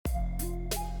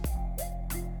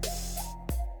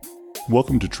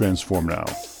Welcome to Transform Now,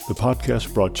 the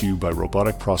podcast brought to you by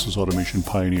robotic process automation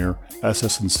pioneer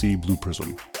SS&C Blue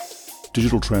Prism.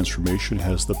 Digital transformation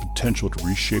has the potential to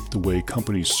reshape the way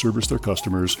companies service their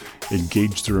customers,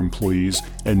 engage their employees,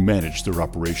 and manage their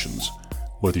operations.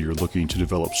 Whether you're looking to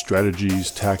develop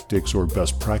strategies, tactics, or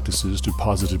best practices to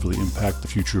positively impact the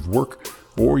future of work,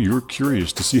 or you're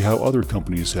curious to see how other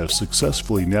companies have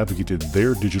successfully navigated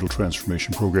their digital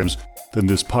transformation programs, then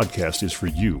this podcast is for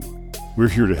you. We're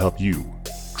here to help you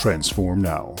transform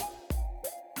now.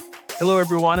 Hello,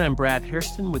 everyone. I'm Brad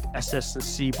Hairston with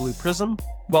SS&C Blue Prism.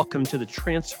 Welcome to the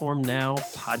Transform Now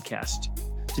podcast.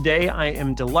 Today, I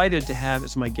am delighted to have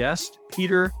as my guest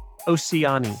Peter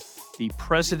Oceani, the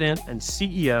president and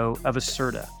CEO of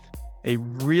Acerta, a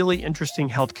really interesting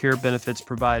healthcare benefits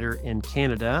provider in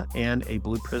Canada and a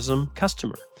Blue Prism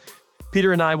customer.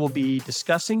 Peter and I will be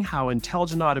discussing how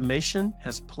intelligent automation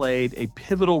has played a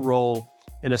pivotal role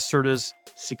in Acerta's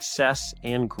success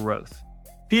and growth.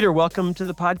 Peter, welcome to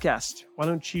the podcast. Why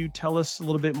don't you tell us a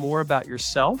little bit more about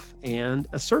yourself and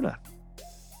Acerta?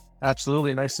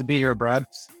 Absolutely. Nice to be here, Brad.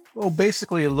 Well,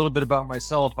 basically a little bit about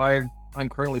myself. I'm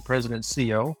currently president and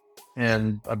CEO,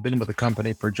 and I've been with the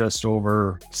company for just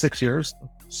over 6 years,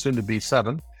 soon to be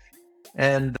 7.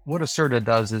 And what Acerta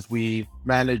does is we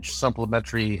manage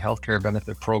supplementary healthcare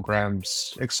benefit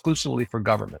programs exclusively for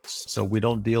governments. So we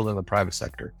don't deal in the private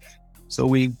sector. So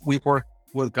we work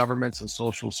with governments and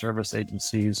social service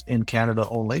agencies in Canada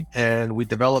only, and we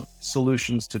develop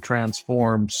solutions to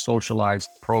transform socialized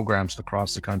programs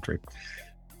across the country.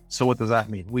 So what does that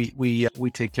mean? We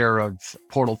take care of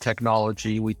portal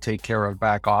technology, we take care of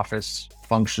back office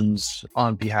functions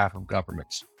on behalf of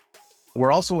governments.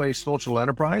 We're also a social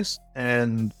enterprise,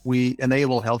 and we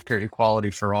enable healthcare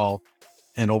equality for all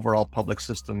and overall public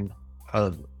system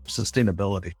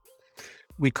sustainability.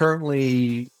 We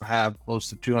currently have close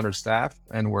to 200 staff,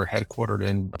 and we're headquartered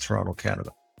in Toronto, Canada.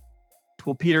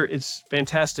 Well, Peter, it's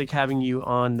fantastic having you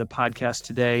on the podcast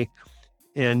today.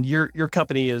 And your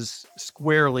company is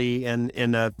squarely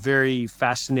in a very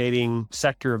fascinating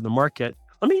sector of the market.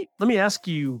 Let me ask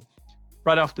you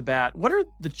right off the bat, what are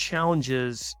the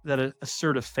challenges that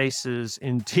Acerta faces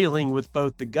in dealing with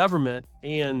both the government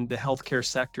and the healthcare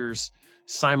sectors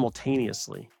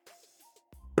simultaneously?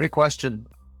 Great question.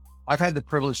 I've had the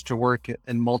privilege to work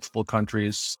in multiple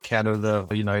countries, Canada,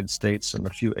 the United States, and a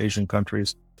few Asian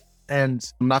countries. And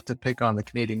not to pick on the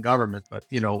Canadian government, but,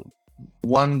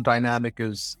 one dynamic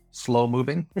is slow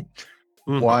moving,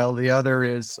 while the other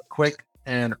is quick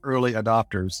and early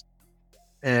adopters.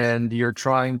 And you're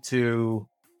trying to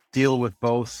deal with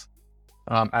both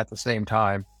at the same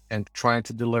time and trying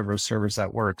to deliver a service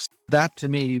that works. That, to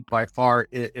me, by far,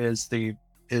 is the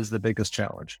biggest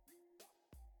challenge.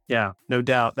 Yeah, no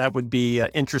doubt. That would be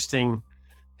interesting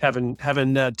having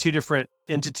two different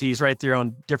entities right there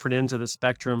on different ends of the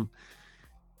spectrum.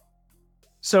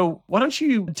 So why don't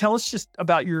you tell us just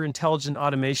about your intelligent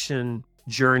automation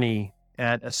journey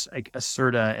at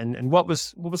Acerta and what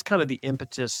was kind of the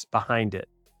impetus behind it?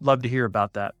 Love to hear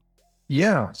about that.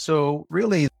 Yeah. So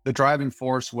really the driving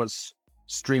force was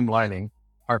streamlining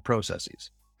our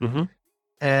processes. Mm-hmm.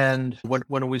 And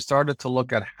when we started to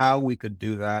look at how we could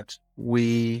do that,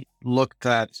 we looked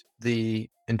at the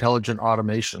intelligent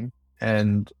automation,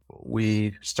 and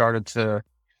we started to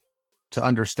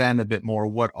understand a bit more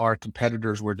what our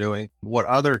competitors were doing, what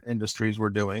other industries were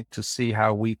doing, to see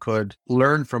how we could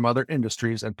learn from other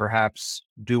industries and perhaps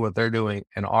do what they're doing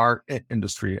in our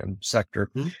industry and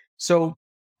sector. Mm-hmm. So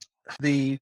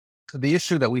the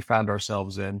issue that we found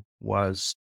ourselves in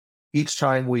was each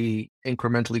time we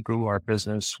incrementally grew our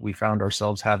business, we found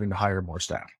ourselves having to hire more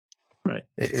staff. Right.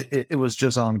 It was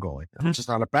just ongoing, which is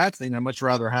not a bad thing. I'd much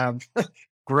rather have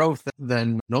growth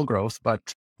than no growth,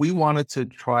 but we wanted to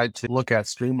try to look at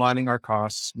streamlining our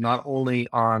costs, not only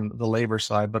on the labor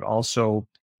side, but also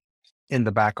in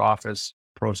the back office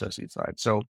processing side.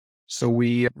 So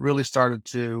we really started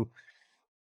to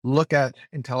look at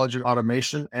intelligent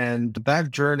automation, and that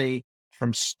journey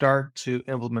from start to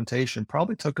implementation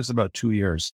probably took us about 2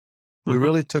 years. We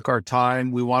really took our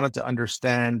time. We wanted to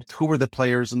understand who were the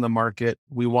players in the market.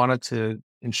 We wanted to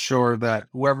ensure that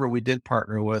whoever we did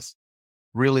partner with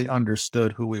really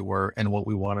understood who we were and what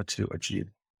we wanted to achieve.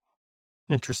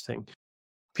 Interesting.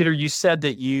 Peter, you said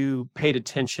that you paid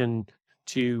attention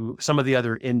to some of the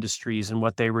other industries and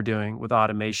what they were doing with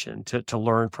automation to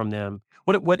learn from them.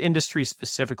 What industry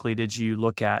specifically did you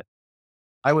look at?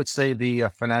 I would say the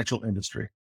financial industry.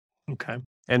 Okay.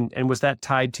 And was that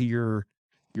tied to your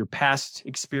past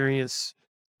experience?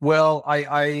 Well,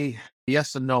 I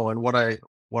yes and no. And what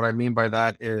What I mean by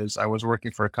that is I was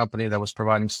working for a company that was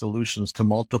providing solutions to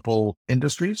multiple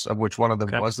industries, of which one of them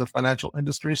Okay. was the financial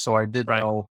industry. So I did Right.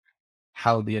 know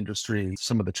how the industry,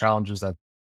 some of the challenges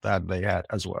that they had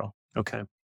as well. Okay.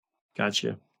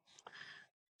 Gotcha.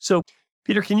 So,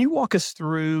 Peter, can you walk us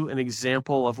through an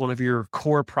example of one of your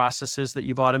core processes that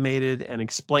you've automated and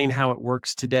explain how it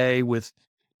works today with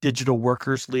digital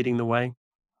workers leading the way?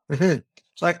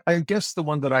 So I guess the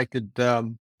one that I could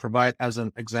provide as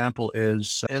an example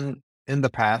is in the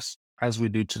past, as we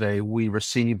do today, we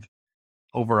receive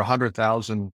over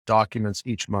 100,000 documents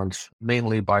each month,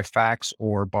 mainly by fax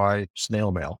or by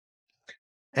snail mail.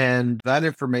 And that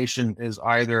information is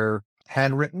either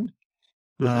handwritten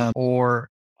Mhm.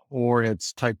 or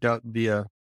it's typed out via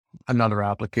another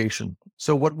application.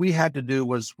 So what we had to do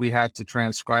was we had to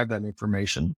transcribe that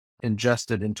information,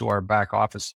 ingest it into our back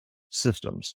office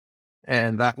systems.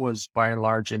 And that was by and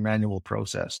large a manual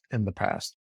process in the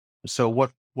past. So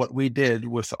what we did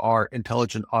with our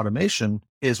intelligent automation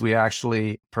is we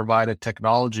actually provided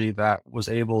technology that was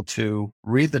able to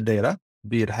read the data,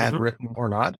 be it Mhm. handwritten or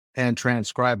not, and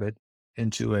transcribe it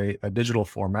into a digital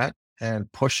format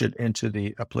and push it into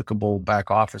the applicable back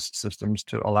office systems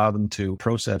to allow them to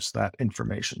process that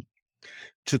information.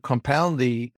 To compound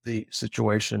the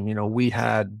situation, we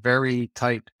had very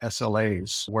tight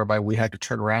SLAs whereby we had to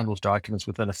turn around those documents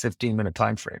within a 15-minute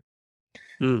time frame.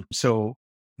 Mm. So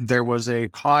there was a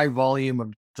high volume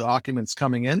of documents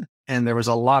coming in, and there was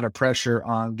a lot of pressure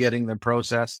on getting them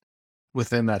processed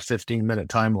within that 15-minute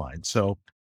timeline. So,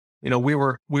 we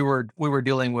were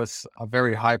dealing with a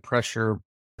very high pressure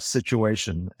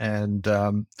situation, and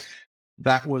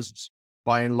that was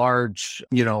by and large,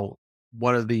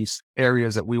 one of these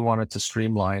areas that we wanted to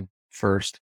streamline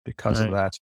first because of Right.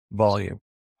 that volume.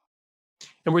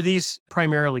 And were these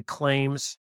primarily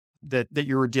claims that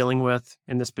you were dealing with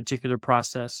in this particular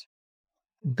process?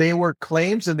 They were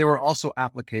claims and they were also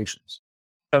applications.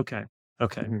 Okay.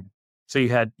 Okay. Mhm. So you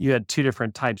had two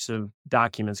different types of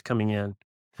documents coming in.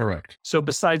 Correct. So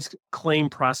besides claim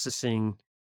processing,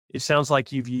 it sounds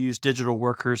like you've used digital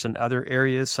workers in other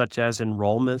areas, such as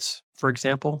enrollments, for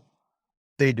example.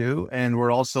 They do. And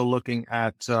we're also looking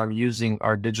at using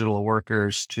our digital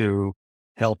workers to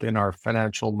help in our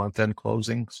financial month end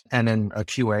closings and in a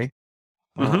QA.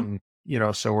 Hmm.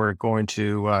 So we're going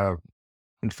to,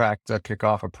 in fact, kick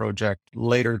off a project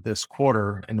later this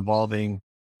quarter involving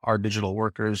our digital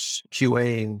workers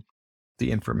QAing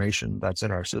the information that's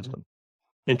in our system.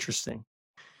 Interesting.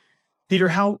 Peter,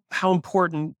 how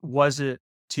important was it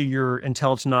to your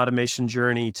intelligent automation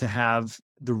journey to have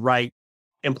the right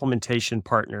implementation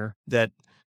partner that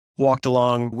walked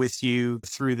along with you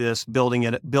through this, building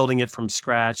it from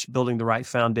scratch, building the right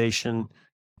foundation?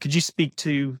 Could you speak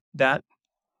to that?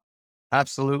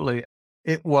 Absolutely.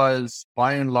 It was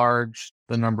by and large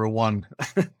the number one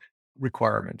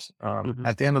requirement. Hmm.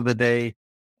 At the end of the day,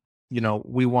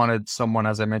 we wanted someone,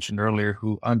 as I mentioned earlier,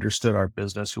 who understood our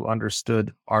business, who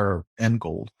understood our end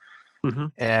goal. Hmm.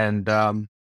 And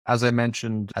as I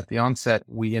mentioned at the onset,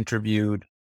 we interviewed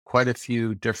quite a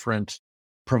few different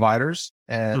providers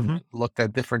Hmm. and looked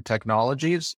at different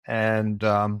technologies. And,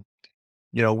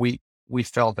 we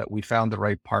felt that we found the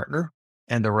right partner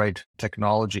and the right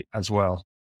technology as well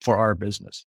for our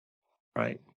business.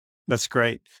 Right. That's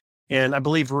great. And I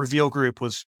believe Reveal Group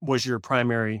was your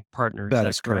primary partner. Is That that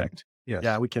is correct? correct. Yes.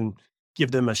 Yeah, we can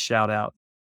give them a shout out.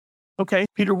 Okay,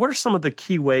 Peter, what are some of the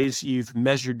key ways you've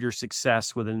measured your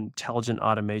success with intelligent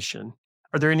automation?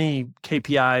 Are there any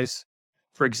KPIs,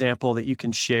 for example, that you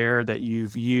can share that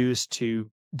you've used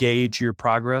to gauge your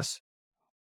progress?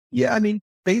 Yeah. I mean,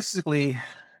 basically,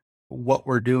 what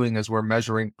we're doing is we're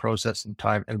measuring processing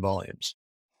time and volumes.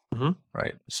 Hmm.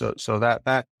 Right. So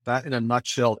that in a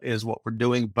nutshell is what we're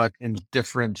doing, but in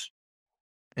different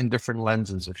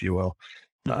lenses, if you will.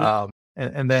 Hmm.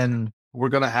 And then we're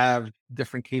going to have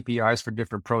different KPIs for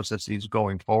different processes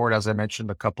going forward. As I mentioned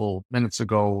a couple minutes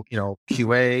ago,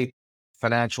 QA,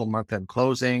 financial month end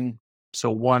closing. So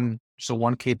one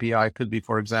KPI could be,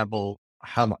 for example,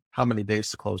 how many days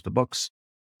to close the books,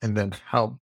 and then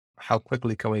how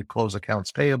quickly can we close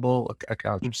accounts payable,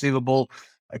 accounts receivable,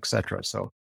 etc.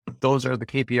 So those are the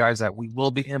KPIs that we will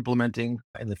be implementing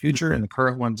in the future. And the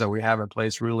current ones that we have in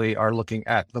place really are looking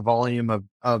at the volume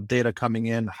of data coming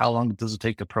in, how long does it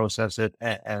take to process it,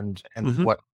 and Hmm.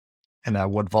 what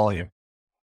volume.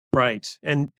 Right.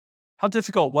 And how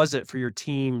difficult was it for your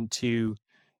team to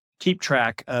keep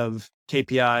track of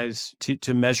KPIs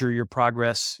to measure your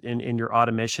progress in your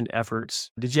automation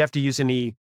efforts? Did you have to use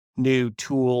any new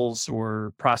tools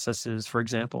or processes, for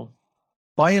example?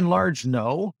 By and large,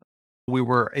 no. we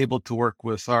were able to work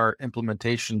with our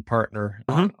implementation partner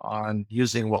on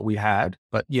using what we had.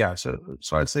 But yeah, so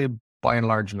I'd say by and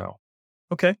large, no.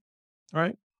 Okay. All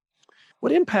right.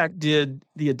 What impact did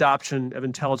the adoption of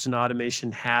intelligent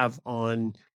automation have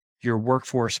on your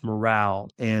workforce morale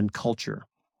and culture?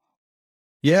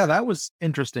 Yeah, that was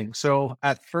interesting. So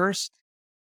at first,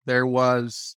 there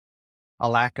was a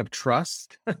lack of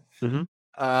trust. Mm-hmm.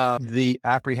 The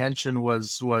apprehension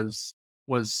was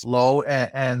low,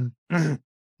 and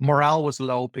morale was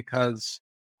low because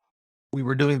we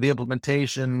were doing the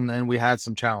implementation and we had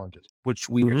some challenges, which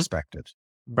we expected.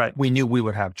 Right. We knew we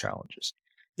would have challenges.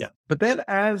 Yeah. But then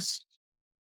as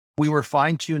we were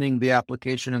fine tuning the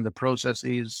application and the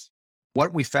processes,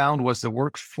 what we found was the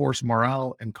workforce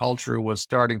morale and culture was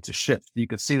starting to shift. You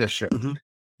could see the shift.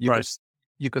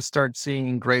 You could start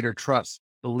seeing greater trust,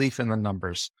 belief in the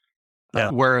numbers.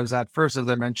 Yeah. Whereas at first, as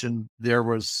I mentioned, there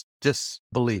was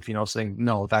disbelief, saying,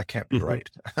 no, that can't be right.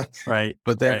 Right.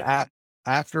 But then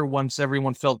after once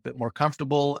everyone felt a bit more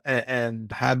comfortable and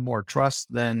had more trust,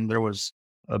 then there was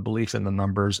a belief in the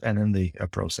numbers and in the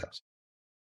process.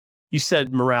 You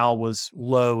said morale was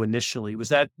low initially. Was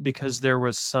that because there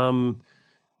was some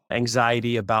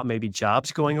anxiety about maybe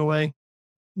jobs going away?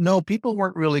 No, people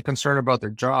weren't really concerned about their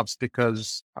jobs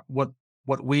because what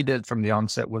we did from the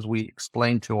onset was we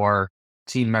explained to our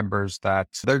team members that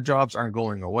their jobs aren't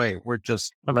going away. We're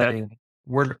just letting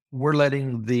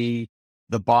the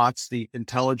bots, the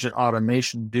intelligent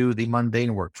automation do the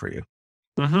mundane work for you.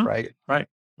 Right.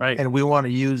 And we want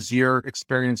to use your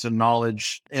experience and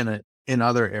knowledge in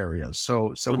other areas.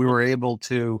 So we were able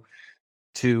to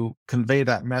convey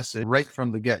that message right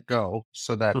from the get-go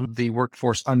so that the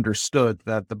workforce understood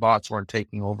that the bots weren't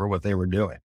taking over what they were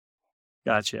doing.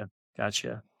 Gotcha.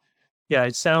 Yeah,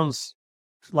 it sounds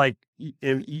like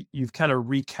you've kind of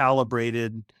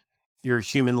recalibrated your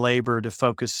human labor to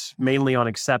focus mainly on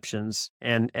exceptions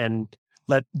and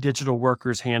let digital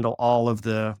workers handle all of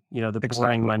the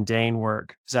boring, mundane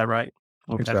work. Is that right?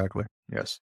 Okay. Exactly.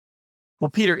 Yes. Well,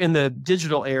 Peter, in the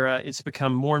digital era, it's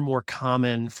become more and more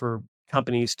common for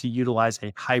companies to utilize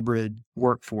a hybrid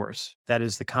workforce. That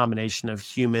is the combination of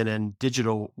human and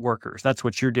digital workers. That's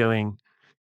what you're doing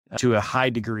to a high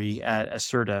degree at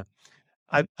Acerta.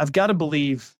 I've got to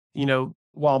believe,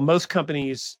 while most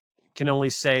companies can only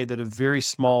say that a very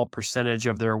small percentage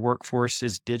of their workforce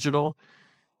is digital,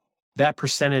 that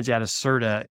percentage at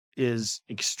Acerta is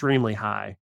extremely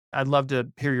high. I'd love to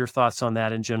hear your thoughts on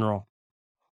that in general.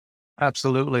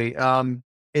 Absolutely.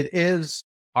 It is,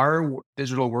 our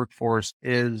digital workforce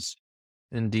is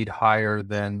indeed higher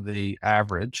than the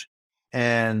average,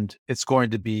 and it's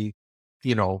going to be,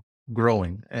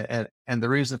 growing. And the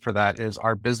reason for that is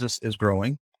our business is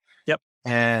growing. Yep.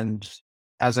 And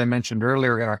as I mentioned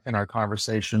earlier in our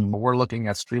conversation, we're looking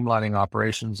at streamlining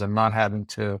operations and not having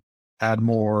to add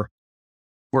more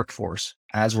workforce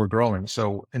as we're growing.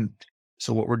 So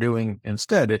what we're doing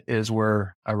instead is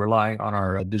we're relying on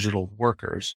our digital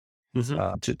workers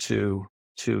to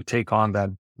take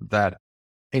on that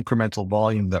incremental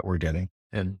volume that we're getting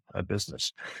in a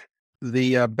business.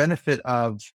 The benefit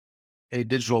of a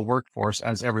digital workforce,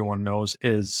 as everyone knows,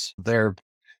 is they're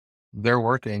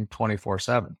working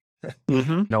 24/7,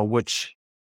 which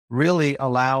really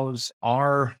allows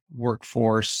our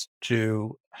workforce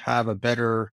to have a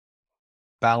better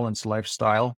balanced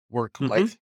lifestyle,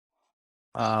 work-life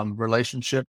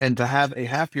relationship, and to have a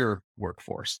happier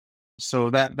workforce. So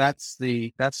that's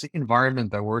the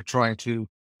environment that we're trying to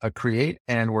create,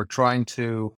 and we're trying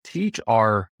to teach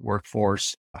our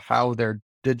workforce how their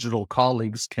digital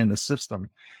colleagues can assist them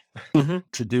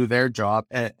to do their job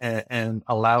and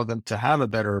allow them to have a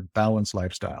better balanced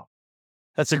lifestyle.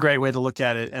 That's a great way to look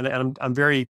at it. And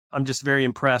I'm just very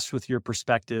impressed with your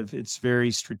perspective. It's very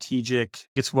strategic.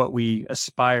 It's what we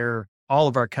aspire all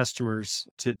of our customers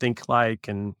to think like,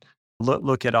 and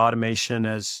look at automation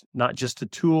as not just a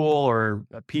tool or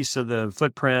a piece of the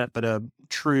footprint, but a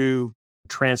true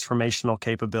transformational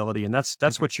capability. And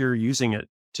that's what you're using it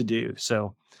to do.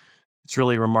 So it's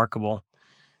really remarkable.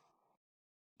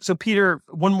 So Peter,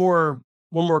 one more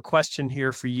question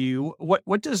here for you.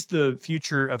 What does the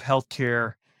future of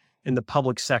healthcare in the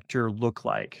public sector look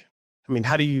like? I mean,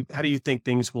 how do you think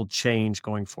things will change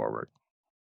going forward?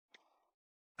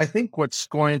 I think what's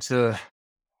going to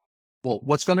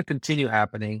continue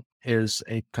happening is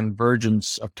a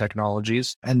convergence of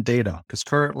technologies and data, because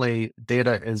currently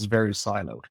data is very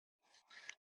siloed.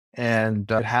 And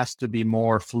it has to be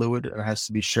more fluid. It has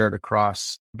to be shared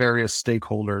across various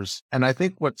stakeholders. And I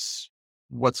think what's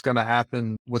going to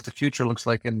happen, what the future looks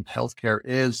like in healthcare,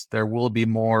 is there will be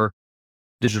more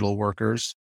digital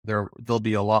workers. There'll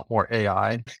be a lot more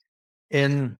AI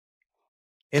in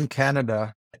in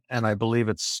Canada, and I believe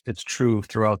it's true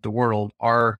throughout the world,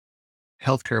 our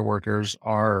healthcare workers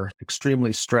are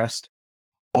extremely stressed,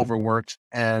 overworked,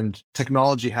 and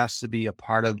technology has to be a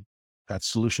part of that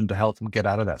solution to help them get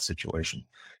out of that situation.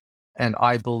 And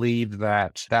I believe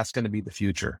that that's going to be the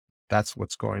future. That's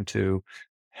what's going to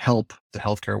help the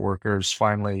healthcare workers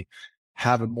finally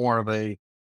have more of a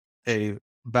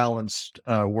balanced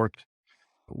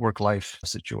work-life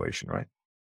situation, right?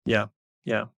 Yeah,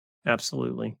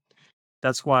 absolutely.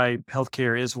 That's why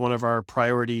healthcare is one of our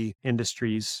priority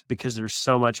industries, because there's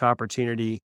so much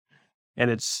opportunity, and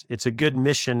it's a good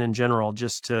mission in general,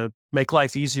 just to make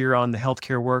life easier on the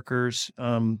healthcare workers,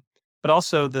 but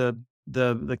also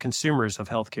the consumers of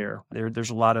healthcare.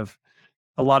 There's a lot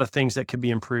of things that could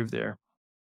be improved there.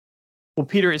 Well,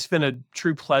 Peter, it's been a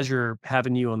true pleasure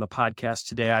having you on the podcast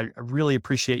today. I really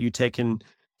appreciate you taking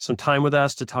some time with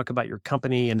us to talk about your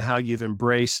company and how you've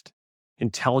embraced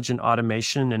intelligent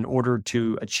automation in order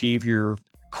to achieve your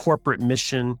corporate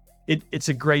mission. It's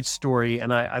a great story,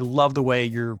 and I love the way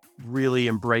you're really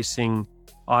embracing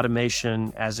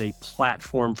automation as a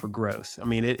platform for growth. I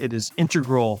mean, it is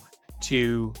integral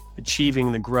to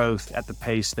achieving the growth at the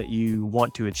pace that you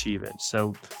want to achieve it.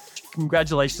 So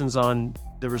congratulations on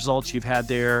the results you've had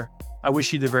there. I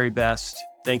wish you the very best.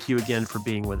 Thank you again for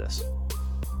being with us.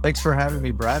 Thanks for having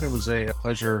me, Brad. It was a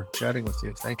pleasure chatting with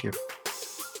you. Thank you.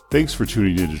 Thanks for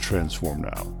tuning in to Transform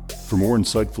Now. For more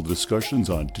insightful discussions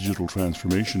on digital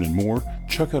transformation and more,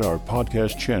 check out our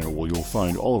podcast channel where you'll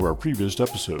find all of our previous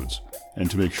episodes. And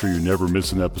to make sure you never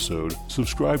miss an episode,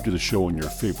 subscribe to the show on your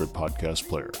favorite podcast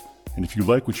player. And if you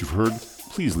like what you've heard,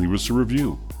 please leave us a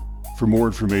review. For more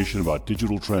information about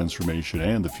digital transformation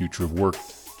and the future of work,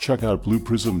 check out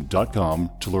blueprism.com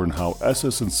to learn how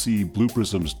SS&C Blue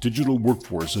Prism's digital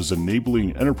workforce is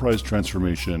enabling enterprise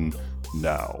transformation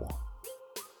now.